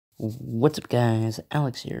What's up, guys?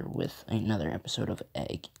 Alex here with another episode of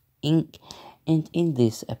Egg Inc. And in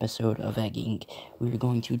this episode of Egg Inc., we're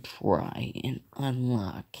going to try and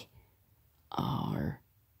unlock our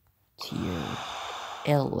tier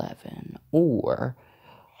 11. Or,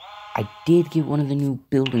 I did get one of the new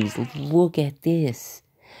buildings. Look at this.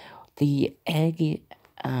 The egg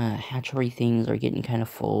hatchery things are getting kind of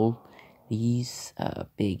full. These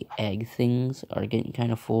big egg things are getting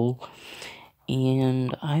kind of full.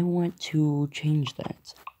 And I want to change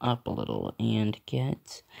that up a little and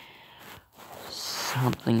get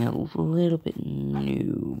something a little bit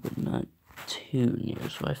new, but not too new.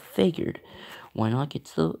 So I figured, why not get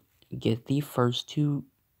the first two?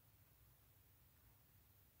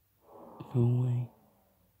 No way.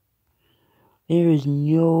 There is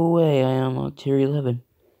no way I unlocked tier 11.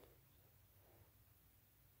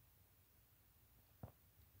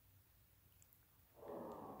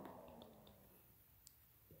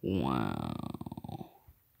 Wow.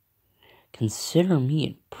 Consider me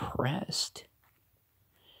impressed.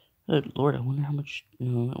 Good lord, I wonder how much.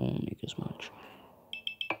 No, that won't make as much.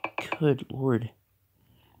 Good lord.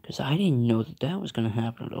 Because I didn't know that was going to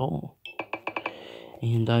happen at all.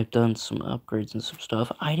 And I've done some upgrades and some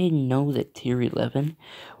stuff. I didn't know that tier 11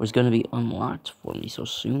 was going to be unlocked for me so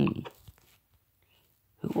soon.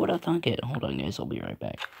 Who would have thunk it? Hold on, guys. I'll be right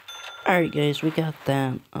back. Alright, guys. We got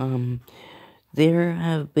that. There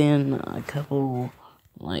have been a couple,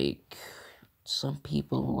 some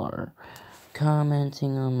people are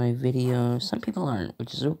commenting on my videos. Some people aren't,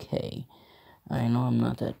 which is okay. I know I'm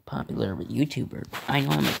not that popular of a YouTuber. I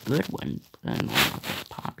know I'm a good one, but I know I'm not that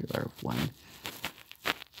popular of one.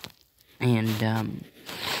 And,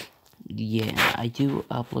 yeah, I do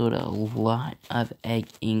upload a lot of Egg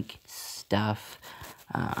Inc. stuff.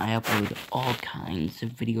 I upload all kinds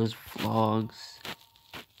of videos, vlogs,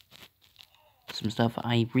 some stuff.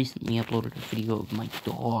 I recently uploaded a video of my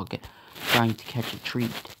dog trying to catch a treat.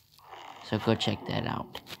 So go check that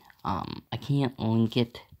out. I can't link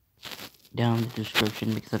it down in the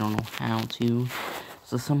description because I don't know how to.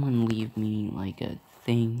 So someone leave me like a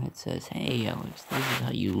thing that says, "Hey Alex, this is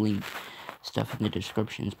how you link stuff in the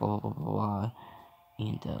descriptions, blah blah blah blah."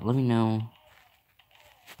 And let me know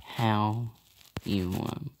how you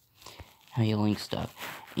link stuff.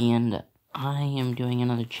 And I am doing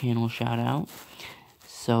another channel shout out.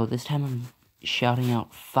 So this time I'm shouting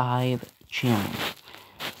out 5 channels.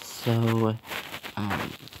 So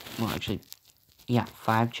well, actually, yeah,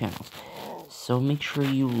 5 channels. So make sure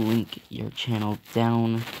you link your channel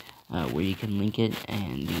down where you can link it,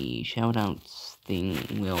 and the shoutouts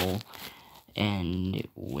thing will end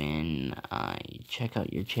when I check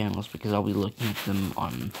out your channels, because I'll be looking at them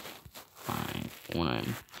on when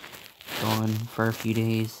I'm gone for a few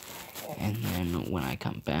days, and then when I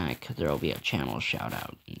come back, there'll be a channel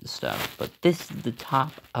shoutout and stuff. But this is the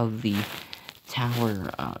top of the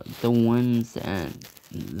tower. The ones at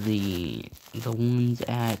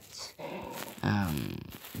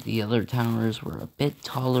the other towers were a bit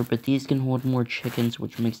taller, but these can hold more chickens,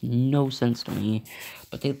 which makes no sense to me,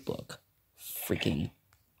 but they look freaking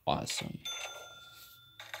awesome.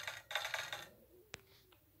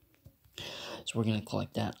 So we're gonna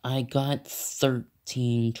collect that. I got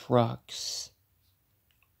 13 trucks.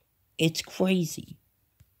 It's crazy.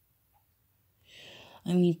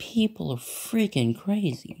 I mean, people are freaking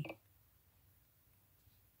crazy.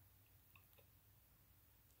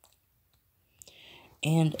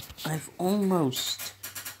 And I've almost,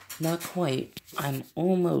 not quite, I'm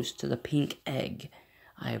almost to the pink egg.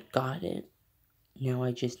 I've got it. Now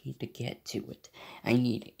I just need to get to it. I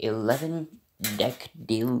need 11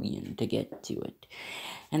 decadillion to get to it.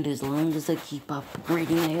 And as long as I keep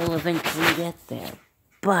upgrading, I'll eventually get there.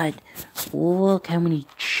 But look how many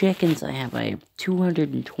chickens I have. I have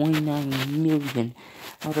 229 million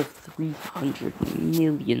out of 300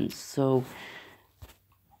 million. So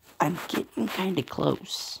I'm getting kind of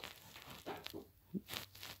close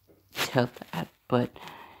to that. But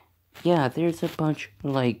yeah, there's a bunch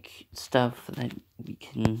of stuff that we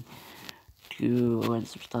can do and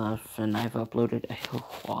some stuff, and I've uploaded a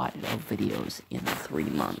lot of videos in 3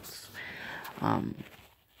 months.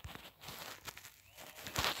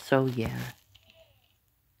 So yeah.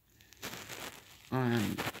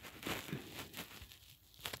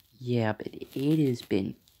 Yeah, but it has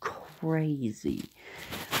been crazy.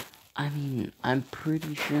 I mean, I'm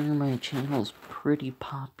pretty sure my channel's pretty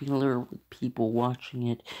popular with people watching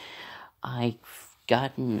it. I've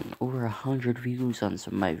gotten over 100 views on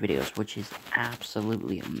some of my videos, which is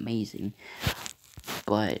absolutely amazing.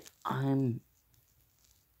 But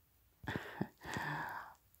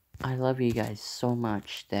I love you guys so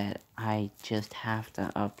much that I just have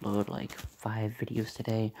to upload like 5 videos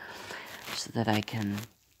today so that I can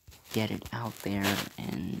get it out there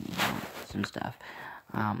and, you know, some stuff.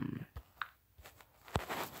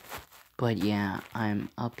 But yeah, I'm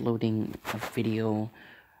uploading a video,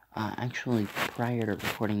 actually prior to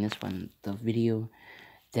recording this one, the video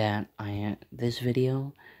that this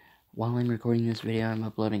video, while I'm recording this video, I'm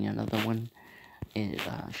uploading another one. It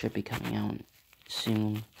should be coming out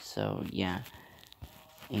soon, so yeah.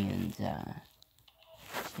 And yeah,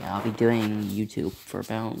 I'll be doing YouTube for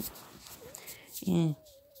about 10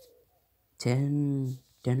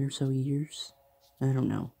 or so years. I don't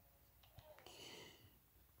know,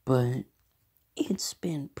 but it's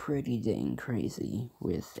been pretty dang crazy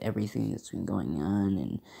with everything that's been going on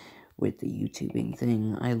and with the YouTubing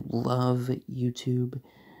thing. I love YouTube.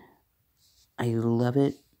 I love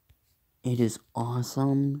it. It is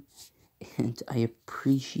awesome, and I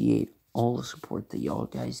appreciate all the support that y'all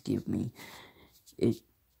guys give me.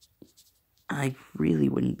 I really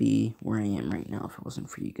wouldn't be where I am right now if it wasn't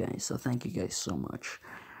for you guys, so thank you guys so much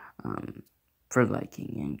for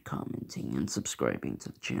liking and commenting and subscribing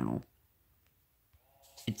to the channel.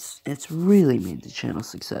 It's really made the channel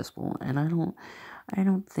successful, and I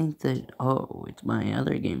don't think that, oh, it's my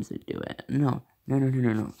other games that do it. No.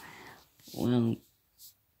 Well,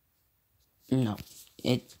 no.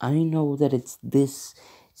 I know that it's this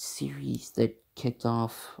series that kicked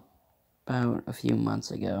off about a few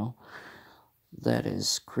months ago that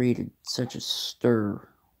has created such a stir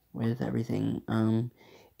with everything.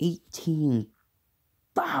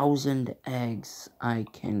 18,000 eggs I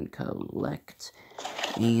can collect.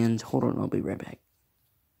 And hold on, I'll be right back.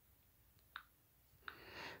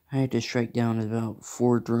 I had to strike down about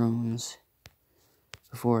 4 drones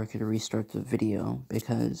before I could restart the video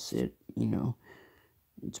because it's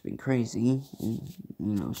been crazy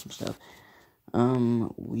and, some stuff.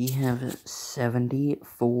 We have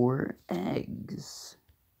 74 eggs.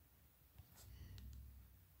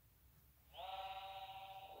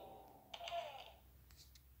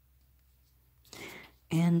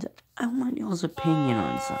 And I want y'all's opinion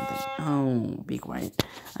on something. Oh, be quiet.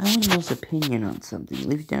 I want y'all's opinion on something.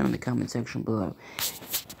 Leave it down in the comment section below.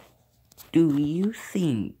 Do you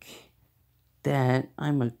think that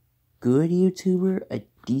I'm a good YouTuber, a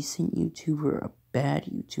decent YouTuber, a bad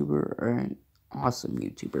YouTuber, or an awesome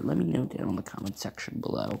YouTuber? Let me know down in the comment section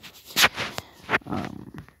below.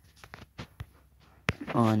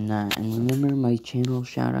 And remember my channel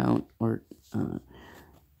shout out, or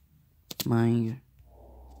my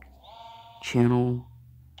channel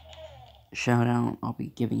shout out. I'll be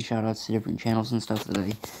giving shout outs to different channels and stuff that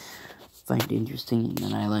I find interesting and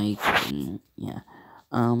that I like, and yeah.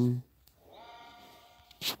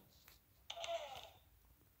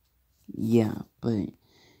 Yeah, but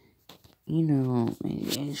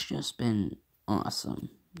it's just been awesome.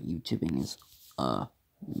 YouTubing is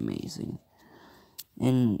amazing.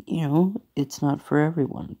 And it's not for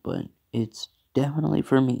everyone, but it's definitely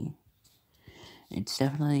for me. It's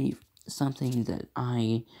definitely something that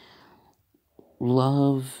I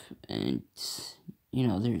love, and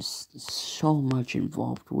there's so much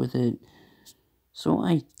involved with it. So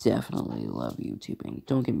I definitely love YouTubing.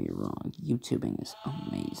 Don't get me wrong, YouTubing is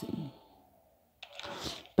amazing.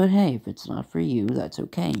 But hey, if it's not for you, that's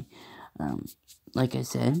okay. Like I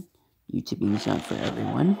said, YouTubing is not for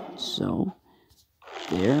everyone, so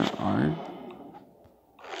there are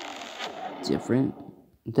different.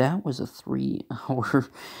 That was a 3 hour.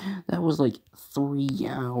 That was like 3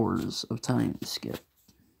 hours of time to skip.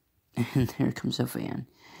 And there comes a fan.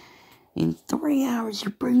 In 3 hours,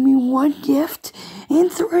 you bring me 1 gift? In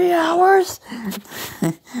 3 hours?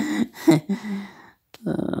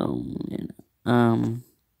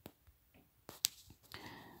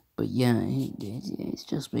 But yeah, it's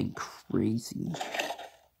just been crazy.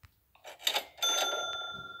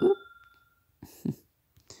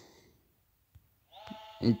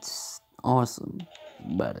 It's awesome,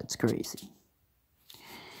 but it's crazy.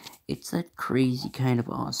 It's that crazy kind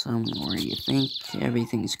of awesome where you think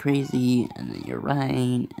everything's crazy, and then you're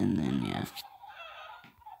right, and then, yeah.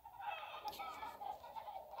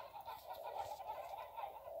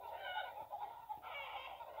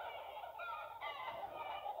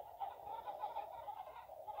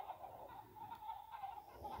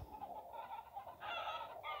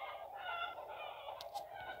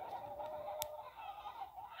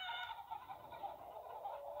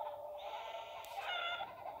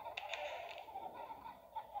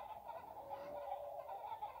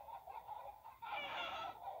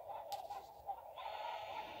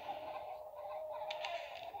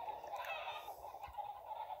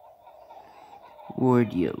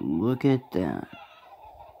 Would you look at that?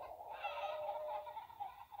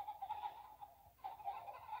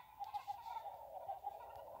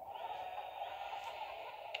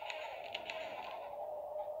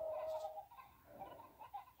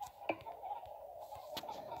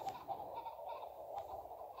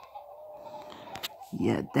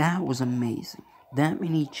 Yeah, that was amazing. That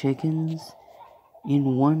many chickens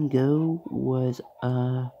in one go was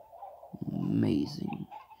amazing.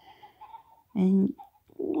 And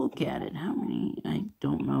look at it. How many? I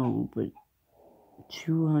don't know, but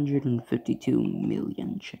 252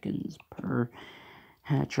 million chickens per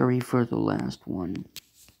hatchery for the last one.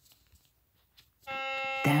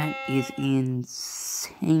 That is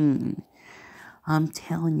insane. I'm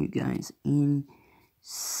telling you guys, insane.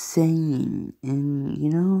 And, you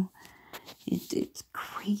know, it's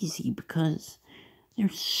crazy because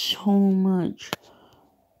there's so much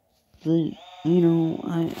that, you know,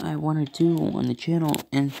 I want to do on the channel,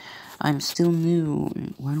 and I'm still new.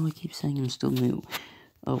 Why do I keep saying I'm still new?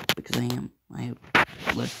 Oh, because I am. I have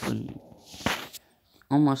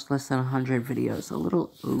almost less than 100 videos, a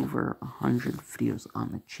little over 100 videos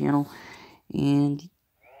on the channel, and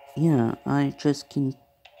yeah, I just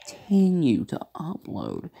continue to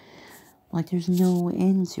upload. Like, there's no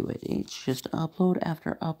end to it. It's just upload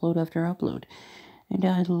after upload after upload. And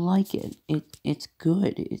I like it. It's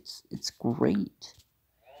good. It's great.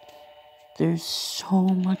 There's so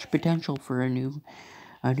much potential for a new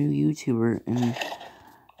YouTuber, and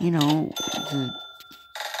you know,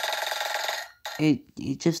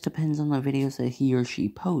 it just depends on the videos that he or she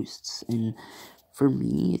posts. And for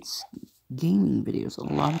me, it's gaming videos. A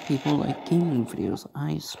lot of people like gaming videos.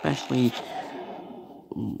 I especially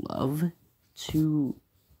love to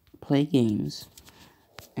play games.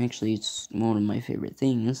 Actually, it's one of my favorite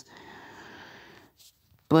things.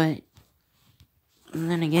 But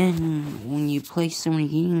then again, when you play so many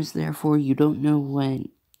games, therefore you don't know what,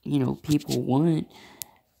 you know, people want.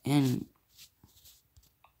 And,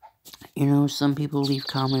 you know, some people leave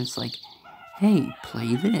comments like, hey,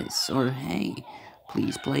 play this, or hey,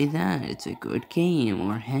 please play that, it's a good game,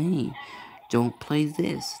 or hey, don't play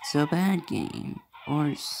this, it's a bad game,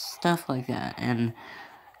 or stuff like that. And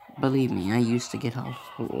believe me, I used to get a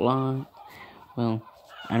lot, well,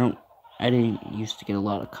 I didn't used to get a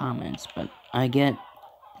lot of comments, but I get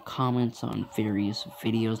comments on various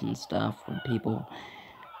videos and stuff when people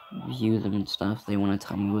view them and stuff. They want to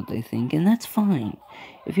tell me what they think, and that's fine.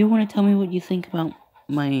 If you want to tell me what you think about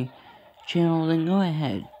my channel, then go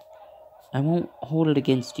ahead. I won't hold it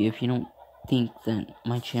against you if you don't think that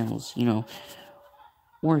my channel's, you know,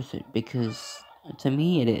 worth it, because to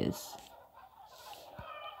me it is.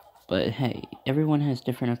 But hey, everyone has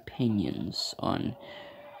different opinions on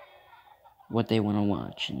what they want to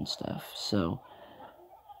watch and stuff, so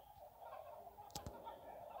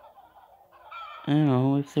I don't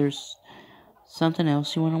know, if there's something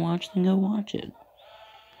else you want to watch, then go watch it.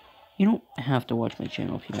 You don't have to watch my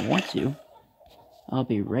channel if you don't want to. I'll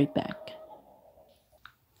be right back.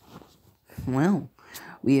 Well,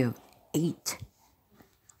 we have 8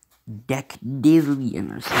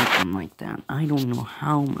 decadillion or something like that. I don't know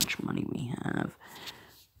how much money we have,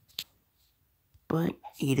 but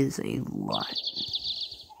it is a lot.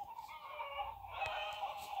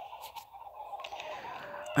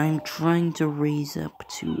 I'm trying to raise up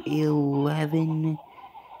to 11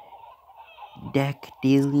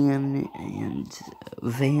 decadillion, and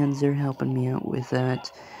Vans are helping me out with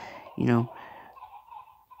that. You know,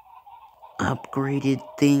 upgraded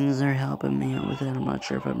things are helping me out with that. I'm not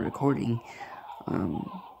sure if I'm recording.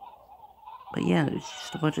 But yeah, there's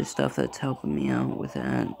just a bunch of stuff that's helping me out with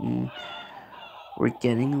that, and we're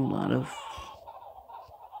getting a lot of,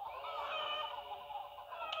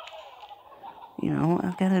 you know,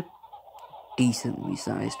 I've got a decently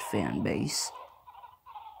sized fan base.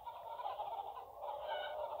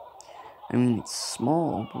 I mean, it's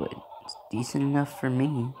small, but it's decent enough for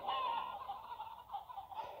me.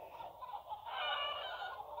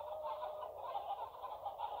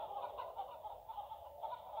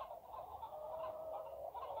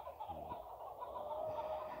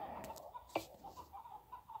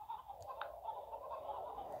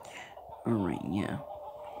 Alright, yeah.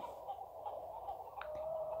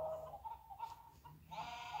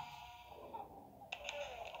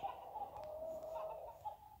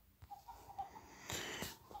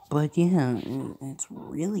 But yeah, it's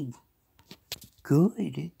really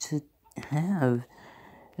good to have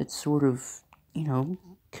that sort of, you know,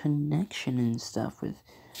 connection and stuff with,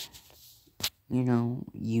 you know,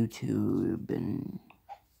 YouTube. And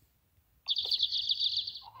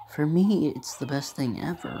for me, it's the best thing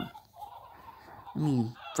ever. I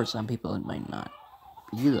mean, for some people it might not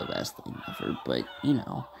be the best thing ever, but, you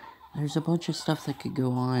know, there's a bunch of stuff that could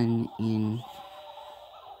go on in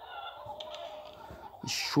a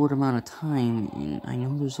short amount of time, and I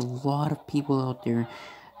know there's a lot of people out there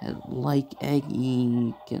that like Egg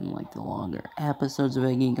Inc. and like the longer episodes of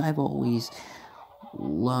Egg Inc. I've always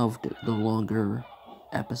loved the longer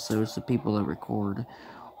episodes, the people that record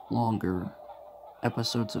longer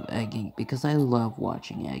episodes of Egg Inc. because I love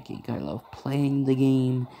watching Egg Inc. I love playing the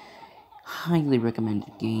game. Highly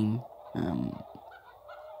recommended game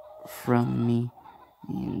from me,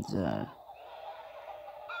 and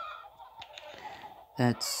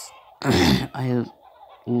that's I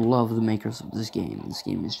love the makers of this game. This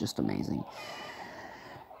game is just amazing.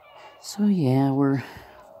 So yeah, we're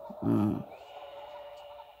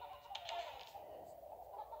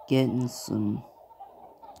getting some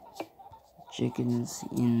chickens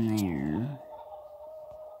in there.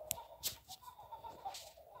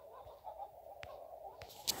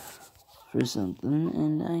 For something,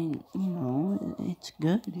 and you know, it's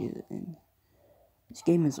good. This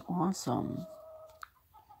game is awesome.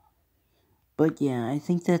 But yeah, I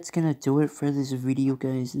think that's gonna do it for this video,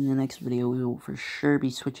 guys. In the next video, we will for sure be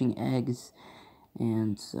switching eggs,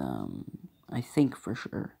 and I think for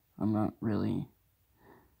sure. I'm not really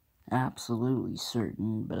absolutely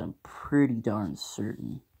certain, but I'm pretty darn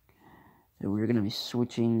certain that we're gonna be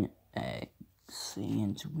switching eggs,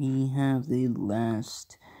 and we have the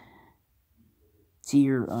last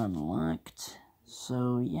tier unlocked.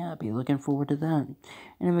 So yeah, be looking forward to that.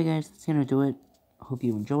 Anyway, guys, that's gonna do it. Hope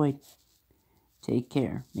you enjoyed. Take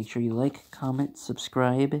care. Make sure you like, comment,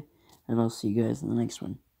 subscribe, and I'll see you guys in the next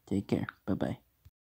one. Take care. Bye-bye.